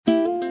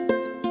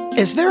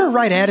Is there a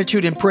right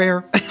attitude in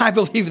prayer? I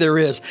believe there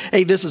is.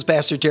 Hey, this is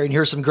Pastor Terry, and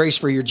here's some grace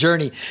for your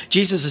journey.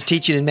 Jesus is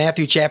teaching in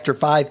Matthew chapter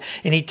 5,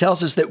 and he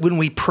tells us that when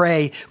we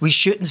pray, we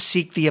shouldn't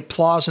seek the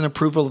applause and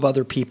approval of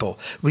other people.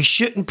 We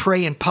shouldn't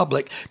pray in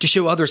public to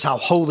show others how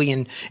holy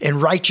and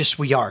righteous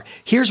we are.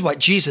 Here's what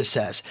Jesus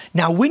says.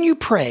 Now, when you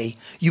pray,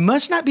 you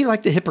must not be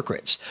like the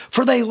hypocrites,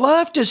 for they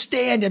love to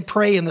stand and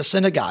pray in the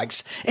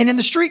synagogues and in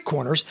the street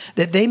corners,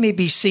 that they may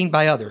be seen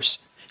by others.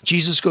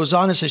 Jesus goes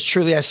on and says,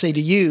 truly I say to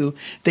you,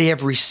 they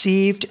have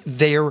received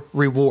their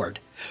reward.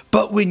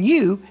 But when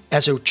you,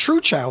 as a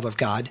true child of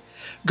God,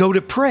 go to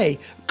pray,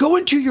 go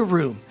into your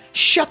room,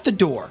 shut the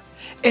door,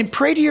 and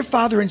pray to your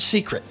Father in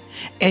secret.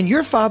 And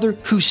your Father,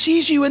 who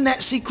sees you in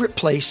that secret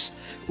place,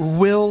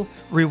 will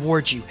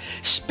reward you.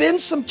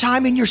 Spend some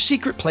time in your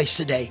secret place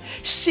today,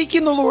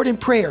 seeking the Lord in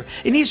prayer,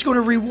 and He's going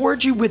to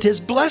reward you with His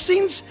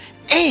blessings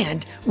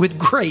and with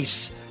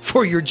grace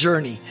for your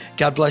journey.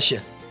 God bless you.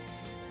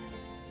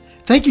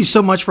 Thank you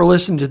so much for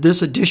listening to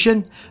this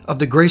edition of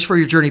the Grace for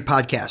Your Journey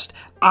podcast.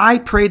 I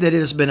pray that it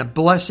has been a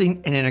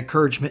blessing and an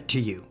encouragement to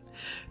you.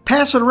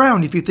 Pass it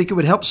around if you think it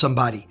would help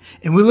somebody.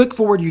 And we look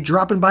forward to you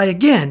dropping by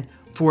again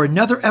for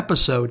another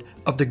episode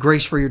of the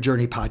Grace for Your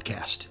Journey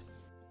podcast.